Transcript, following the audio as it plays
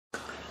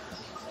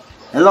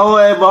Hello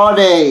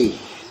everybody.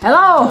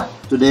 Hello.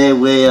 Today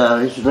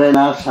it's rain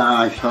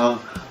outside, so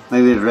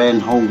maybe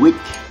rain whole week.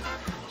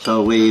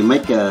 So we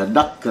make a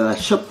duck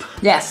soup.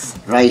 Yes.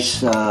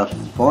 Rice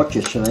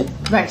porridge, right?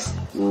 Rice.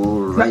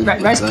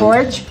 Rice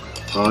porridge.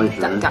 Porridge,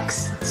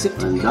 Duck's soup.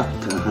 And duck.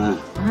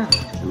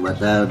 But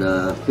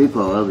the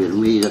people of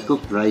Vietnamese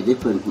cook rice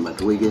different,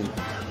 but we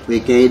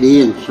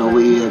Canadian, so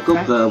we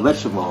cook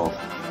vegetable.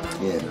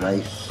 Yeah,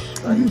 rice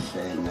and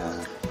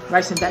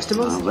rice and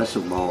vegetables.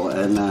 Vegetable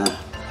and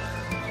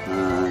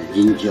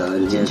ginger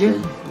and here.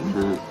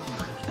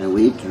 And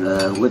we eat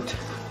with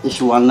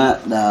this one.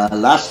 The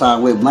last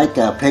time we make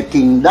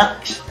Peking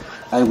ducks,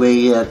 and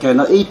we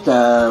cannot eat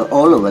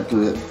all of it.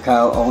 We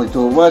count only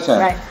 2 of us.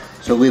 Right.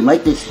 So we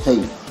make this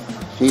thing.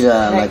 See,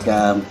 like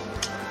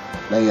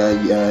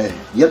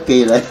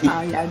yucky, like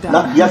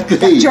duck yucky.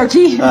 Duck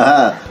jerky.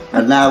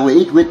 And now we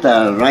eat with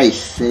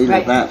rice. See, right.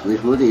 Like that. We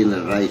put in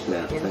the rice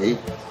there. Yeah. See,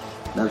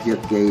 duck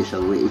yucky.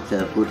 So we eat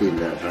put in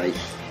the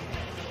rice.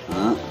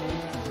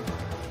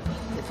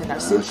 In our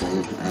soup.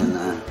 And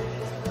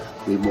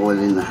we boil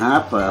in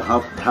half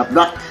duck.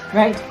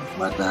 Right.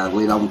 But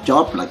we don't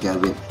chop like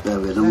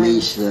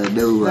Vietnamese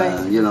do.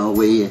 Right. You know,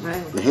 we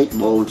hate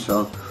bones,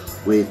 so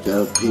we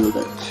peel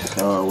it.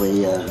 So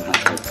we have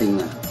a thing.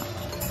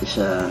 It's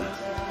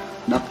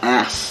duck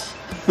ass.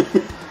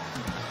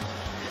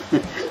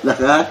 Duck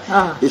ass.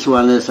 This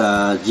one is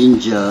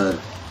ginger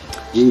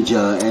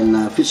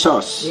and fish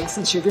sauce. Yes,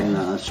 and sugar.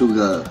 And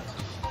sugar,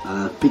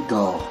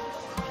 pickle.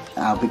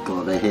 Our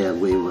pickle right here,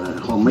 we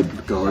homemade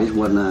pickle. This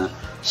one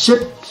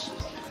 6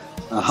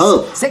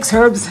 herbs. 6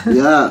 herbs.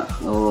 Yeah,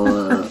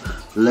 or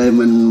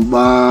lemon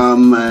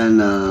balm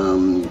and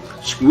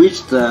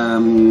squeezed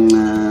everything.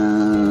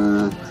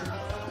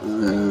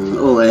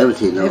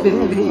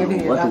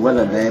 Everything. What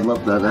are the name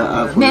of that?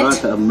 I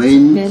forgot.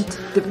 Mint. Mint.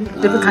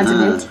 Different kinds of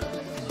mint.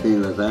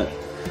 Things like that.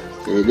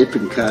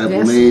 Different kind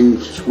of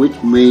mint,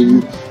 sweet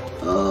mint,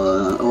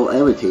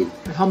 everything.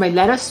 Homemade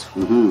lettuce.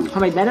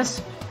 Homemade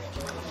lettuce.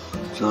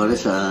 So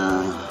this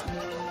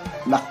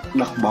duck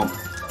bomb.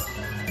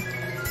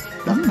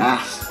 Duck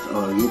ass.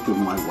 Oh, you to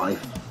my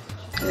wife.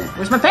 Yeah.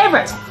 What's my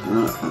favorite?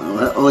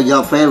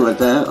 Your favorite.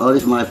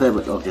 This is my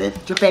favorite. Okay.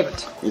 What's your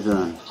favorite?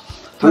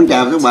 Xin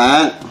chào các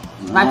bạn.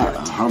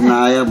 Hôm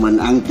nay mình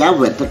ăn cháo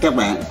vịt đó các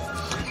bạn.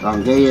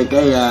 Còn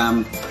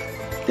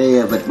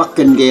cái vịt Bắc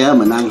Kinh kia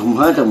mình ăn không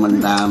hết rồi,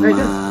 mình làm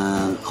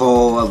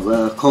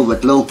khô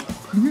vịt luôn.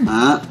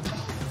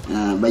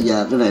 Bây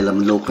giờ cái này là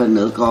mình luộc lên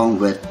nửa con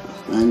vịt,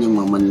 nhưng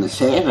mà mình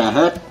xé ra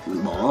hết,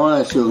 mình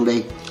bỏ xương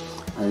đi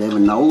để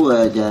mình nấu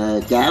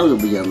cháo. Rồi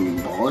bây giờ mình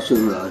bỏ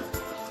xương rồi,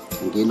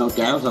 mình chỉ nấu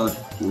cháo thôi.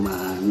 Nhưng mà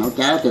nấu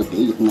cháo theo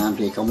kiểu Việt Nam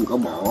thì không có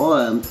bỏ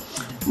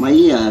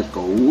mấy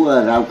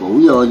rau củ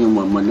vô, nhưng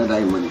mà mình ở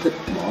đây mình thích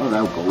bỏ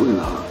rau củ này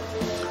nọ.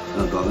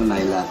 Rồi còn cái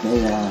này là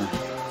cái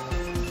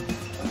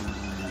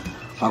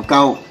phao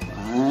câu.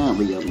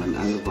 Bây giờ mình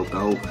ăn phao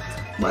câu.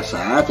 Bà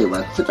xã thì bà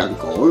thích ăn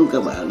cổ lắm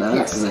các bạn đó.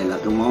 Yes. Cái này là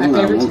cái món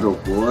ruột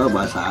của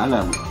bà xã,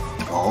 là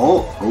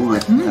cổ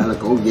vịt hay là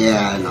cổ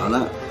gà nọ đó,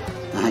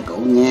 hay cổ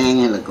ngang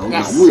hay là cổ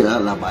ngỗng gì đó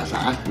là bà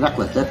xã rất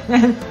là thích.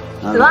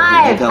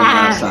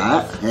 Bà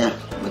xã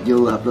mà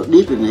vô hợp được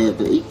điếc này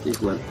tôi ít cái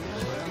quên.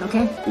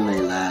 Okay. Cái này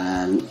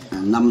là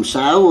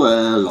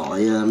 5-6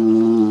 loại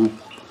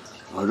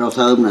rau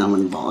thơm nào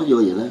mình bỏ vô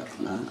vậy đó.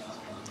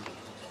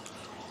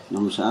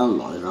 5-6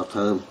 loại rau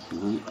thơm.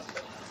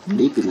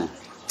 Điếc này nè.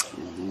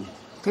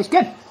 Tastes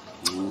good.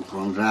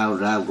 Còn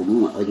rau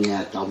cũng ở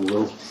nhà trồng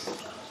luôn.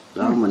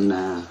 Đó mình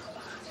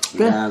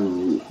ra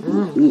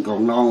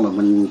còn non là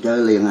mình chơi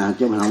liền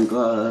chứ mình không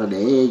có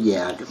để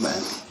già các bạn.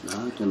 Đó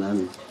cho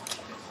nên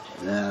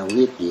ra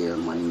biết gì là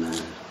mình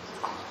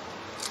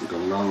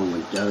còn non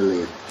mình chơi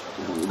liền,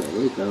 không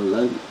để cho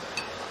lớn.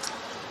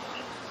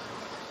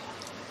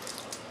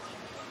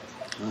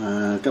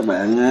 Các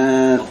bạn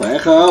khỏe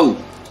không?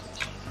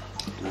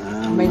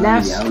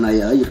 Dạo này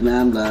ở Việt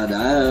Nam là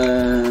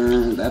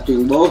đã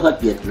tuyên bố hết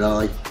dịch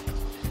rồi,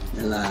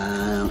 nên là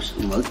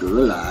mở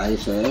cửa lại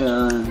sẽ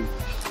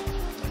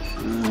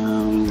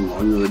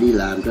mọi người đi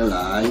làm trở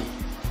lại.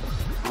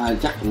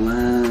 Chắc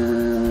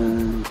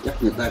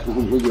người ta cũng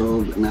không có vô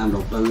Việt Nam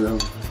đầu tư đâu.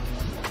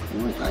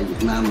 Tại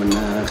Việt Nam mình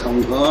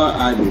không có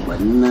ai bị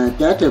bệnh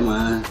chết rồi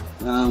mà,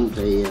 không?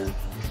 Thì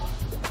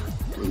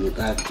người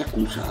ta chắc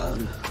cũng sợ.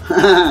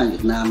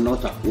 Việt Nam nó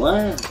thật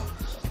quá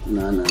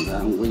nên là người ta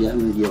không có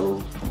dám vô.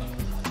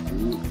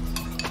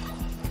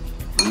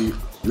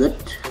 Good.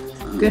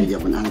 Bây giờ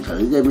mình ăn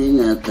thử cái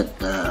miếng thịt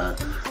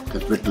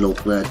vịt luộc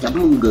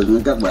chấm gừng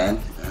đó các bạn.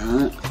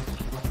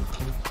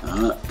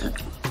 Đó,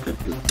 thịt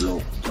vịt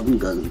luộc chấm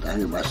gừng. Tại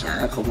vì bà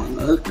xã không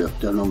ăn ớt được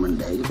cho nên mình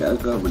để cái ớt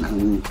đó mình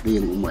ăn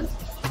riêng của mình.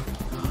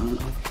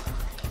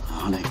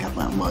 Đó, đây các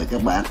bạn, mời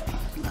các bạn.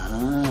 Đó.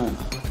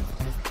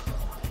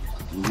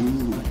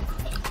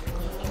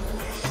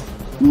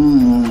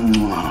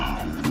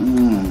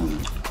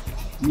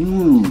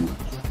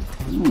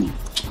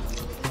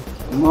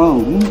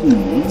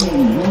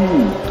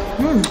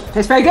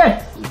 Tastes very good.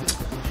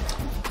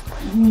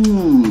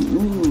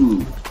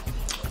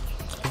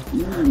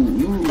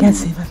 can't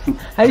see my face.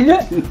 How do you do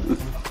it?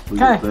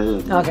 Okay.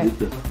 Okay.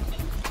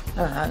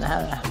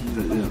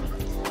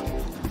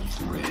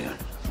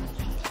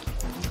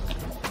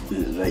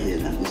 Right here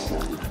on this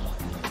side.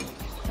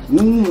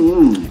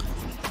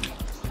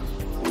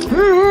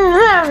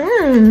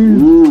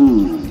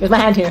 Here's my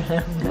hand here.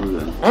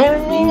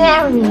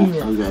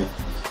 Ok.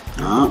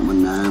 Đó,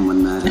 mình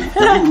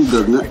chấm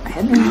gừng á.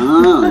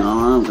 Đó,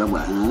 ngon các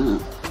bạn á.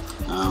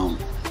 Không.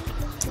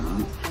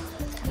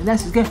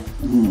 This is good.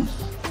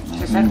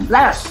 It's like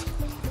lettuce.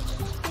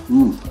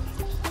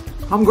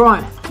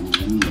 Homegrown.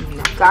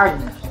 Garden.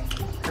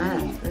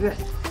 Very good.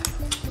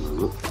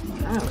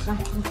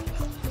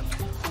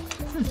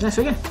 That's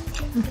very good.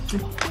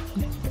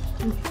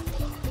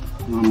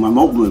 Mà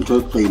mốt mình sẽ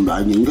tìm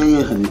lại những cái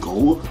hình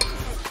cũ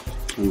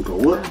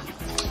á,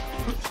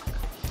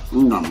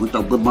 nó nằm ở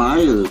trong cái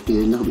máy rồi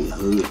kia nó bị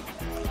hư rồi.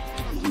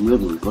 Không biết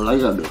mình có lấy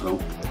ra được không?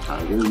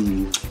 Tại cái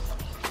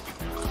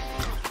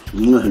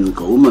những cái hình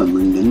cũ mà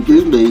mình những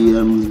chuyến đi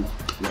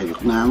về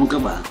Việt Nam đó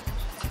các bạn.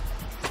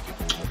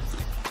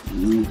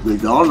 Vì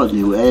đó là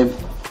nhiều em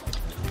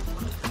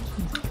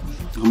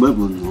không biết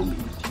mình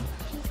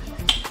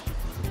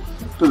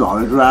cái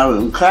loại rau này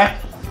cũng khác.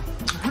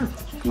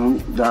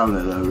 Rau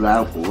này là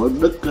rau của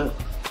Đức á,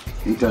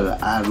 nó kêu là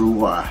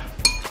arugula.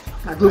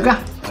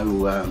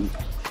 Arugula.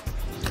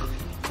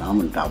 Đó,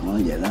 mình trồng nó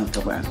vậy đó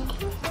các bạn.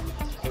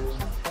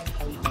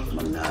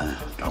 Mình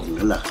trồng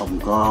nghĩa là không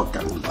có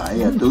cần phải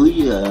tưới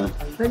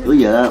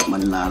vậy đó.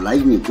 Mình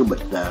lấy những cái bịch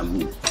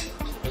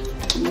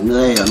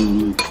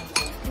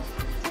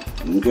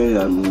những cái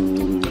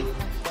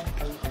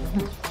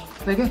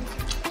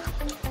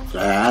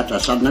trà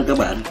xanh đó các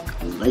bạn.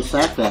 Mình lấy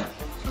xác ra,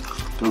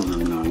 cái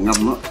mình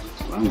ngâm đó,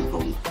 bán một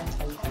cùng,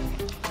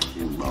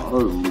 mình bỏ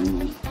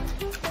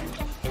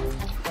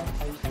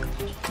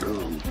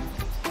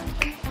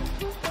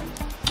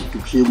chút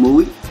xíu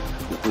muối,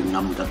 rồi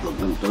ngâm cả tuần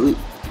mình tưới,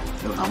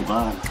 chứ không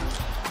có.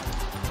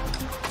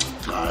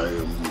 Rồi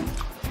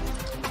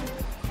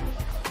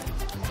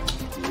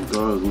mình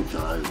có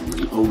xài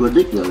mình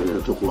organic rồi,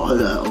 thuộc loại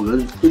là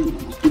organic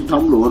chính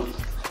thống luôn á.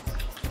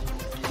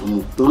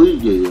 Tưới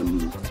gì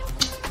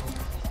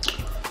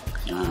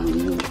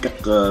các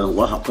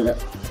hóa học đó.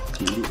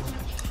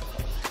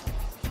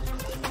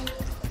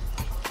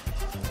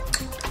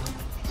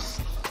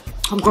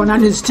 Homegrown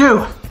onions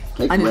too.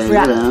 Onions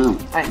free.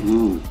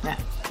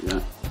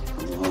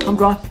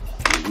 Homegrown.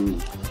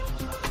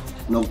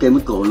 No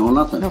chemical, no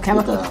nothing. No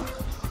chemical.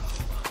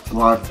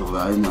 What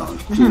vậy nào,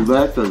 chi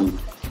vết rồi.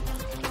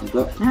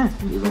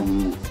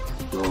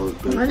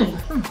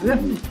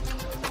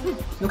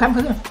 No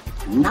chemical.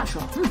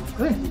 Natural.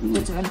 Good.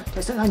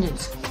 Tastes like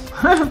onions.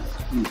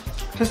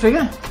 Tastes very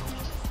good.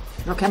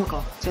 No chemical.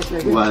 Tastes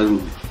very good. Well,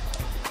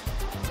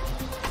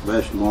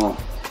 very small,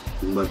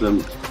 but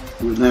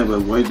we never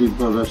waiting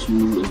for us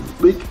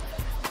big.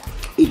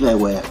 Eat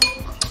everywhere.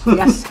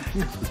 Yes.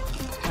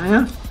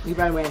 Eat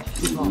right away.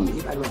 Eat small.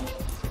 Eat right away.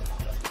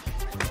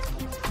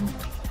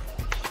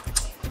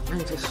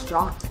 And it's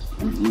strong.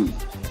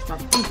 Strong.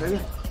 Very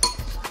good.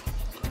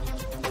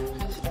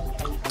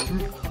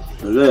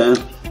 Rồi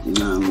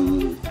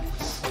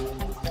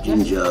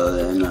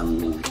ginger làm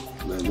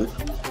very good.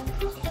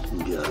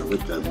 Ginger với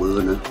trời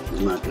mưa nữa,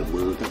 nhưng mà trời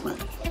mưa các bạn,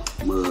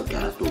 mưa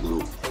cả tuần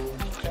luôn.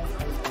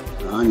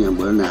 Đó, nhưng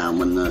bữa nào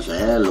mình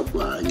sẽ lục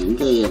lại những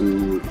cái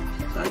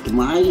tại cái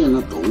máy nó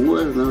cũ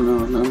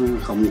nó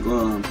không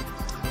có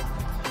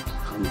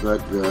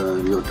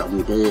vô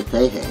trong cái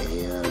thế hệ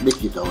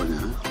digital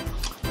nữa,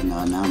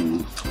 nên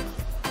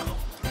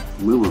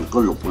nếu mà có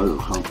lục ra được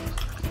không,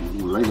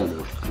 mình lấy ra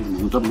được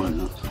những tấm hình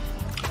đó,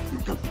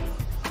 chụp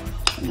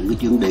những cái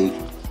chuyến đi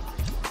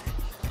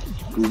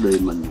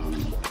mình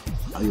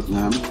ở Việt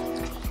Nam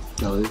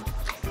chơi,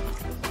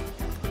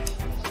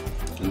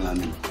 cho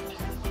nên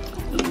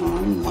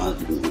mà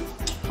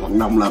Quảng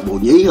Đông là bồ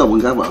nhí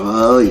không các bạn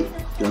ơi,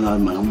 cho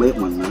nên mà không biết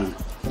mình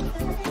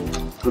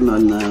có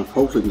nên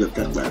phóng sinh cho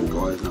các bạn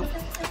coi không.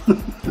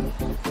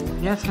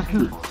 Yes.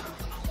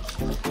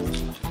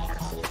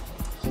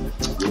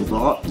 Không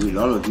có, vì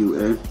đó là chiều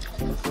em.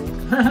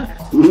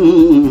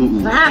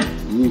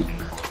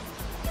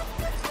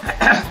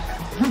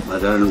 Mà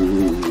ra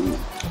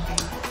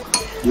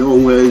vô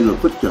nghe là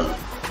picture,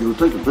 vô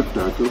thấy là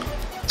picture chứ,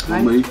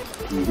 không biết.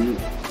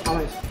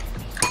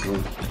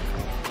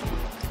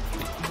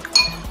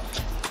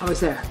 Always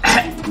there.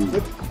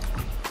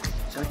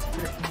 Sorry.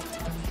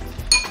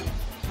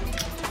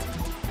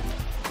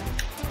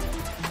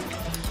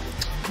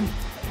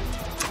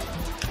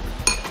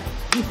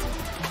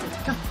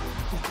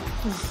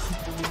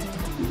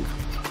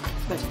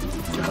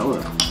 Chảo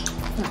rồi.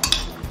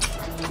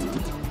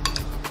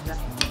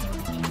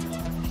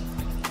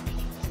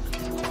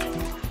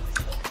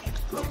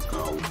 Lọc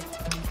cầu.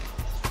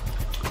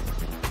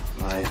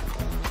 Rồi.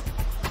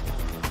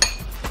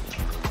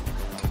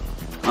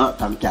 Đó,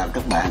 thân chào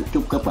các bạn,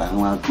 chúc các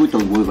bạn cuối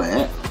tuần vui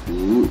vẻ,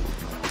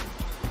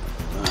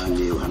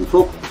 nhiều hạnh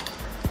phúc,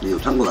 nhiều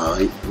thắng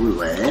lợi, vui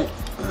vẻ.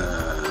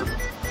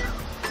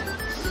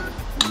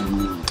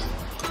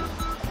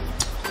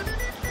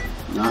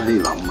 Nó hy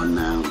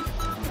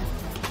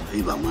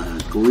vọng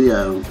cuối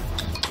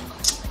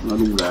nó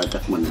đúng ra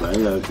chắc mình phải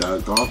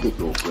có cái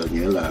cuộc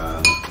nghĩa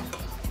là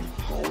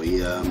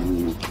hội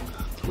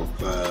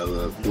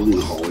quân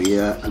hội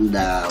anh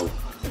Đào,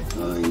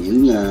 rồi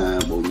những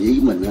bộ nhí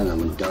mình là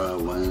mình cho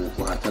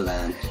qua Thái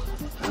Lan,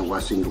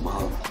 qua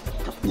Singapore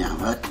gặp nhau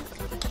hết.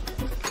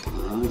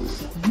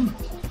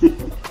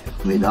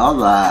 Vì đó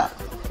là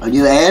bao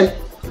nhiêu em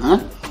hả?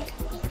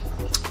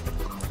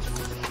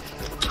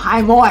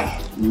 20.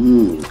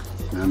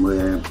 20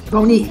 em.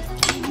 Ronnie.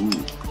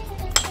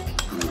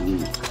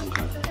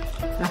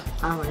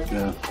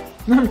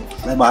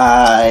 Bye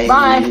bye.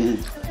 Bye.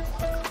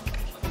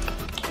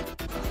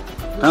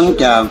 Thân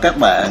chào các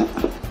bạn.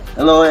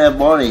 Hello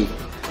everybody.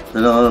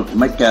 We'll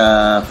make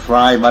a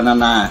fried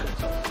banana.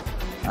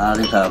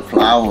 This a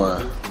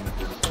flour.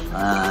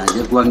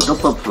 Just 1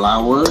 cup of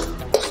flour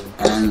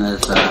and a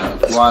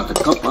 1/4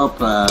 cup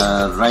of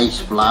rice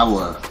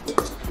flour.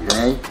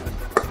 Okay.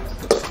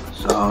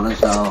 So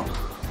that's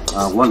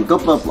 1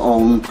 cup of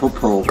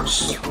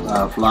all-purpose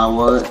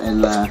flour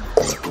and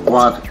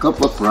 1/4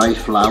 cup of rice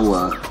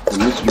flour.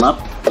 Mix them up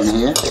in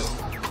here,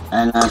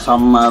 and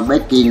some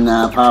baking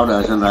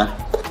powder, Sandra.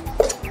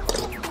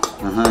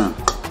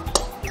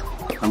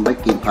 Some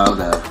baking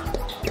powder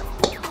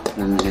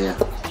in here,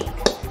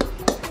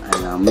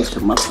 and mix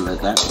them up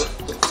like that.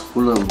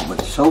 Put a little bit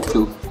of salt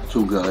too,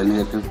 sugar in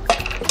here too.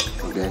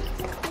 Okay.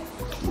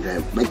 Okay,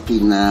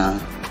 baking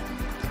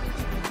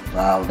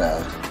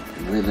powder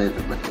with a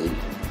little bit in.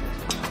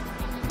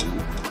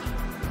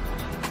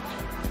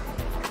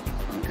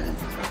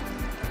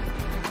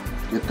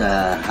 Just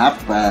half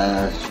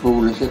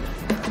spoon is it,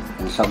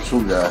 and some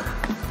sugar,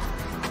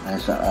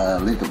 and a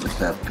little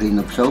bit of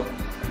peanut salt,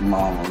 a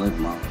little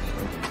more.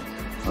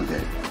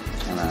 Okay,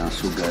 and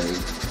sugar in.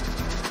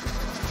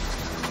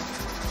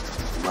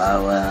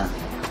 About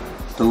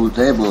 2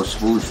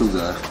 tablespoons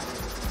sugar.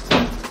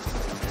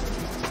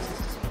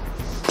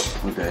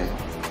 Okay,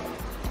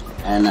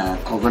 and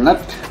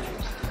coconut.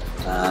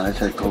 Let's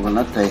say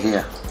coconut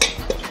here,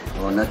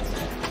 coconut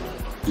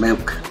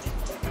milk,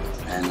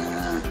 and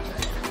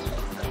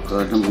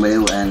coconut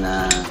milk, and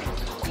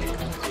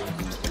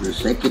you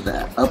shake it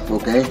up,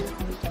 okay?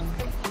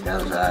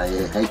 Because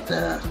I hate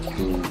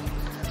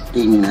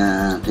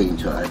thing,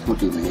 so I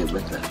put in here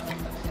with the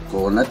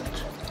coconut,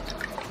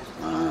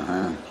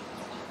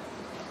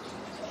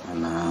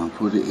 and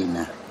put it in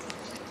there.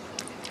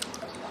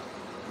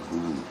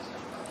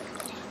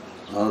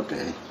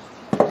 Okay,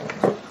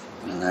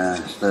 and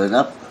stir it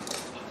up.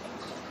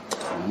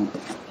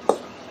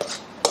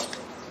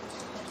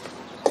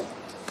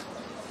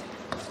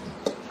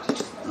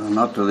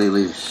 Not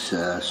really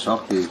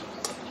soggy,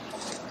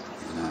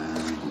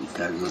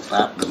 because you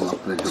tap them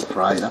up to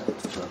fry it up.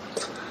 So.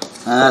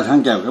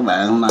 Thân chào các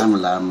bạn, hôm nay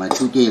mình làm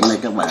chuối chiên đây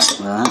các bạn.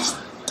 Đó.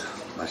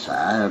 Bà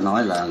xã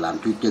nói là làm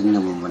chuối chân,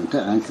 nhưng mà mình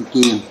thích ăn chuối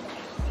chiên.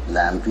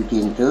 Làm chuối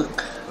chiên trước,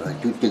 rồi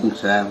chuối chân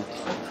sau,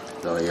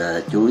 rồi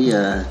chuối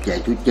chè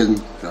chuối chân,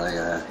 rồi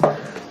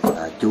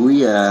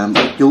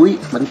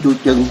bánh chuối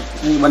chân,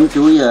 bánh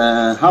chuối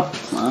hấp,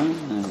 đó,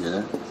 vậy đó.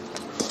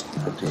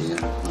 Thì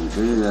mình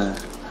cứ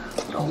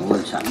trộn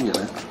lên sẵn vậy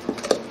đó.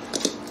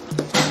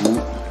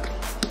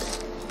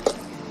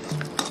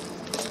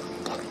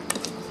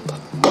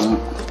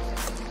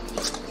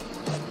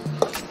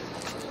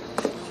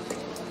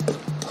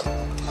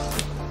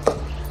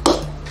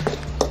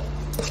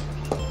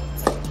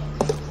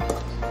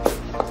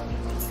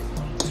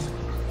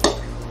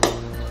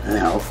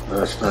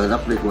 Stir it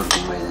up this one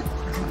for me.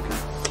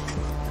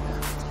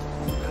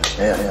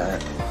 Yeah.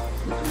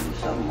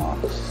 Some more.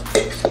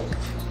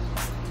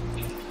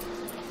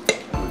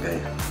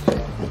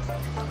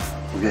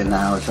 Okay,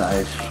 now as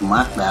I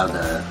smack out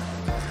the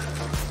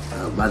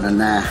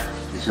banana.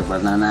 It's a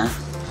banana.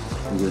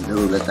 You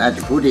do that.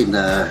 You put in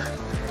the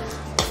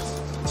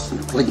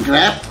cling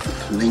wrap,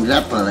 and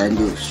then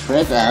you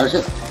stretch out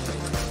it.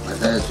 But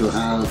that's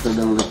how to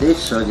do with this.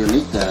 So you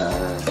need the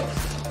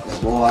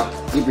board.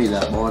 Give me the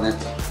board.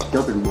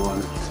 Chopping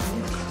board.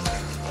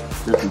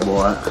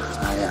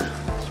 I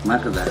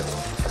smack it out.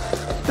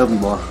 Chopping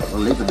board. I'll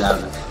leave it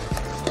down.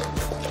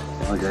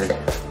 Okay.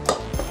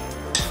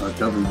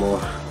 Chopping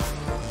board.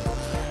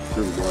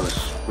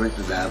 Spread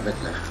it out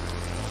better,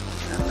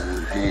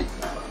 and hand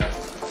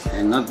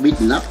not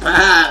beaten up.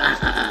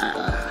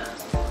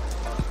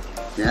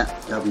 Yeah,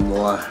 chopping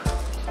board.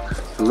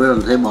 So we're on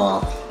the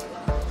table,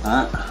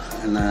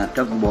 and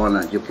chopping board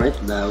là you press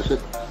down, is it?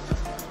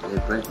 You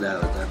press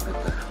down that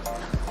better.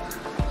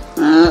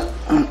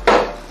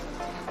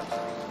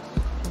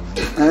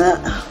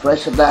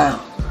 Press it down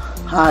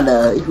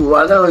harder. If you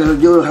want to, you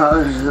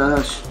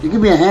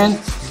give me a hand.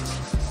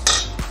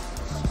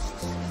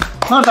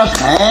 Not a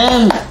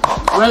hand.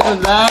 Press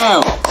it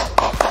down.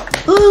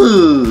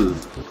 Ooh.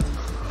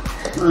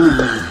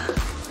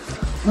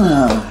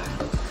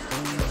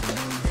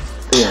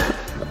 Yeah.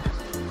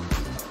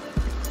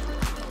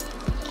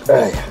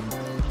 Right.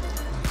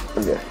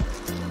 Okay.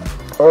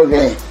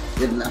 Okay.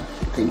 Good enough,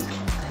 I think.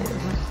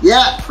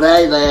 Yeah,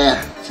 right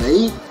there.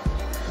 See?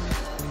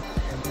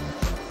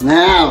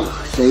 Now,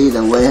 see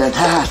the way it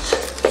has.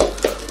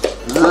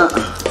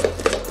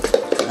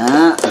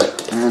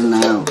 And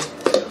now,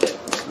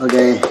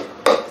 okay,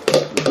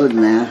 put it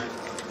now.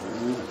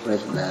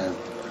 Press it down.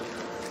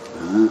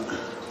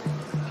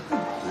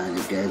 And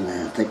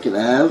again, take it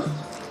out.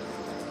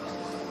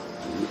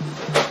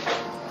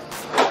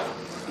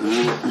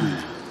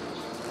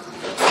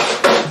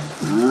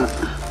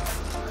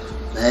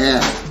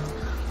 There,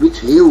 which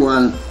here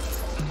one?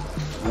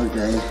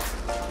 Okay.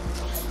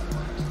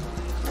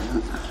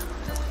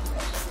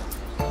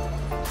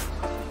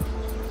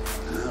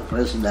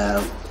 Press it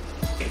down.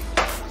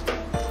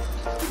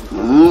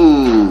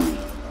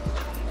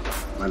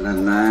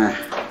 Banana.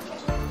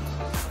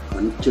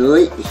 Bánh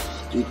chuối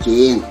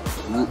chiên.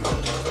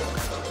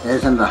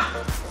 There's Sandra.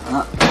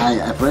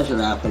 I press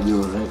it out for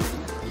you already.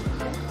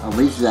 How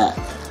is that?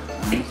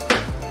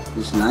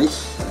 It's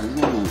nice.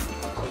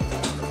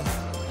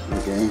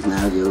 Okay,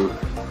 now you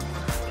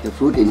the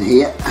fruit in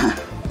here.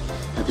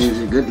 I think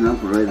it's good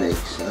enough already.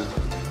 So,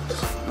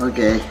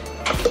 okay.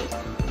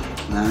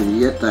 Now you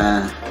just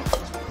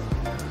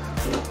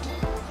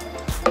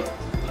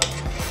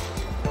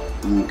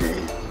okay.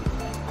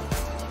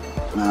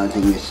 Now I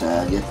think it's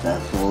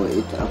just fold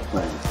it up.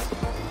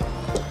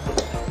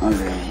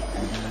 Okay.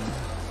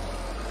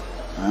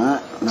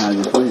 Now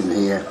you put it in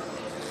here.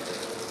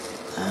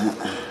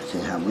 See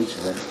how much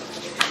is that?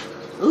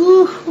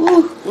 Ooh,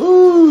 ooh,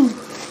 ooh.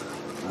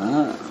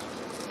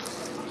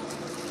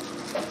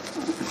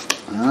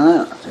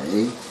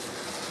 See?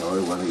 So we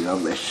want to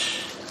rubbish.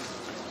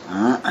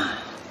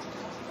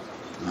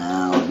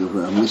 Now you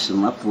mix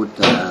them up with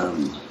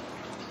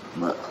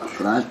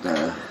flat.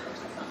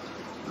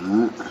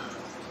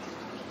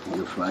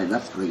 You fry it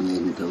up, bring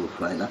it into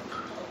fried up.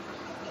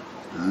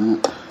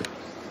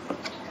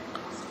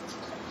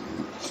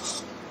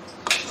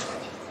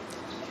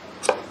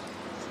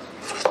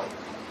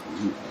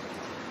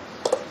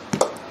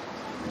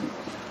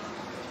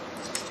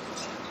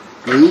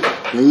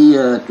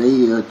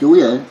 Three chuối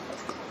vậy?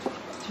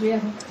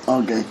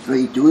 Okay,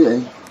 3 chuối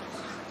vậy?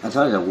 I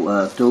thought it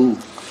was 2.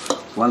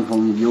 One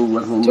from you,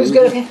 one from me. Chuối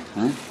good, okay?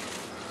 Huh?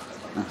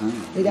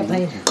 Leave that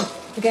plain.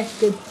 Okay,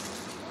 good.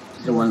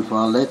 The one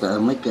for later,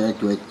 make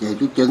chuối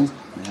chân.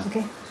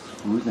 Okay.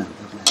 Muối nè.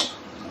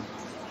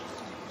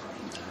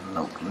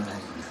 Lột ra.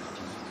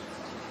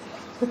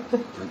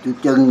 Chuối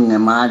chân ngày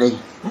mai đi.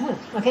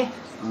 Okay.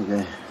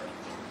 Okay.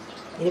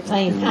 Leave it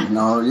plain.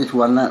 No, this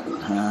one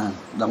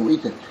don't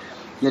eat it.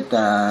 Just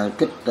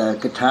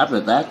get half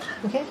of that.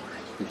 Okay.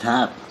 Get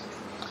half,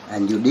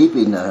 and you dip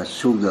in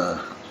sugar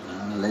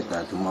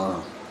later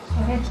tomorrow.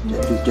 Okay.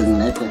 Chuối chân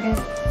later. Okay.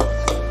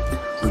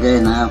 Okay,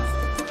 now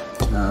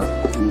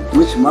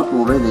mix them up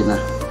already now.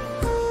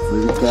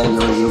 We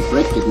can you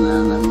break it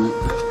now.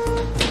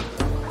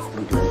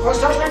 Okay. Or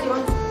start ready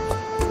one.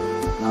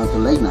 Now too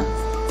late now.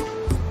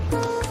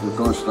 We're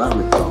going to start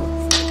with it.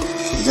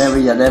 Okay,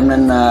 bây giờ đem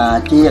lên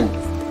chiên.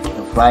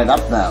 Fry it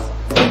up now.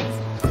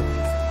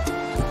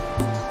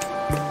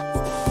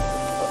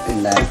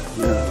 In that,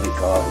 we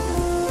call.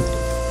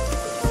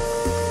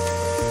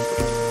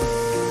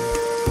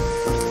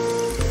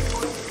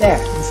 There,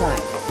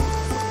 inside.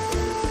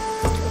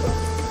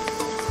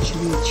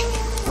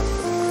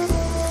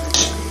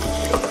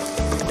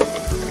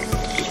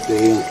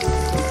 Chiên,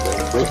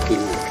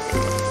 breaking.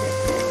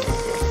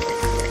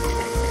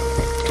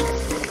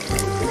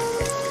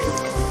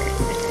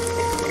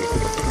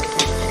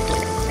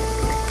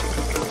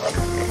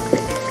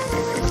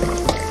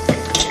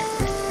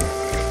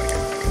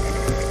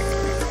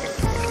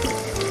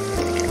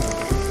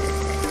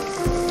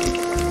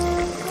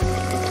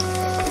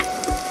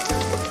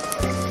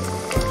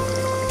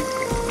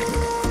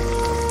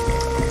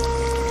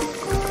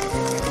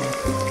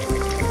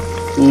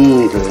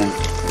 Okay.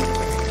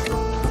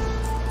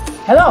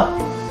 Hello.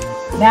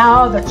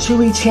 Now the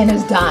chewy chin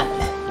is done.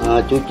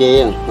 Chuối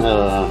chiên,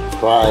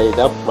 fried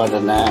up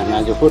banana. Now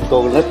you put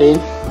coconut in.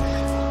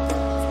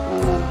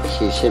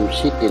 She some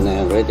shit in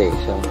already,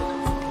 so.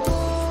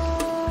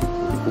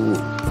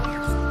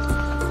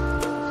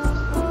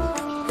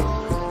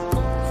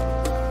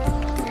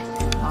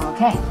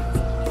 Okay.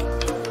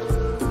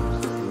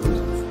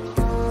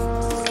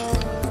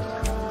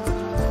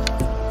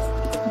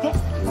 Okay.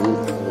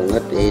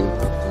 Coconut in.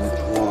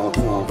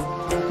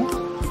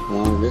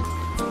 More. Good.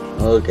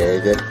 Okay,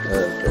 good.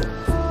 Okay.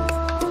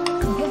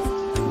 Okay.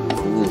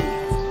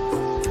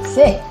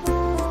 See.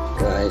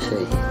 Try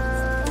see.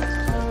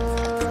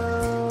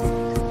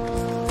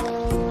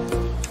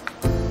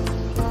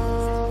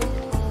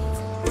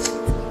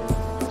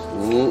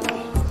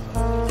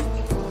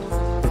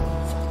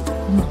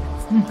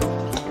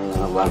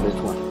 How about this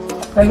one?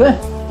 Very good.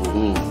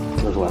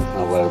 This one,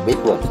 a very big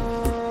one.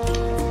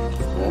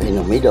 In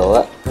the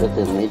middle, just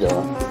in the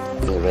middle.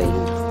 The ring.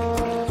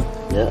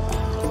 Yeah.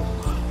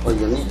 Oh,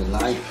 you need a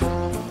knife.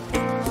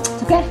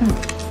 It's okay.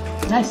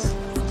 Nice.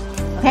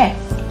 Okay.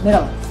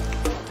 Middle.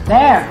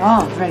 There.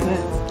 Oh, very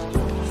good.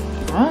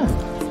 Oh.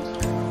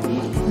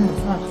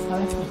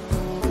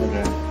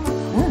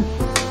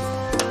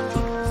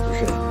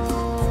 Okay.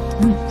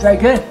 Very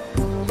good.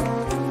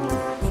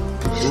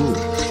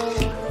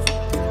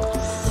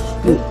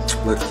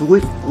 but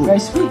sweet. Very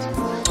sweet.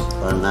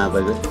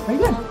 Very good. Very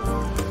good.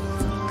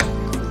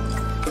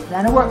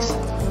 Then it works.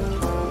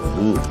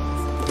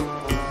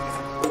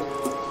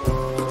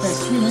 Very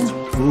sweet,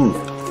 huh?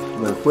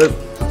 Very quick.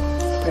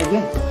 Very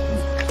good.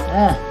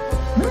 Yeah.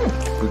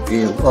 Good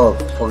deal. Oh,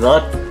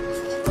 forgot.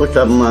 Put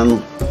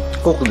some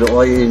cooking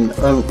oil in,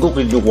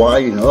 cooking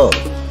wine. Oh.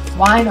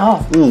 Wine,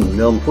 oh.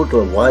 Don't put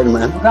the wine,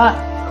 man. Forgot.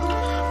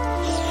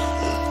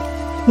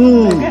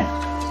 Very good.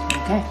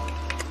 Okay.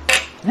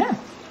 Yeah.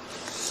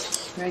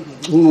 Very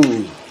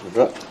good.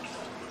 Forgot.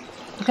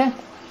 Okay.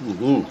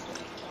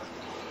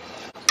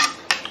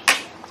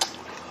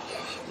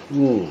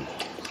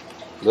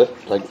 Good,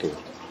 thank you.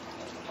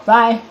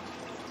 Bye.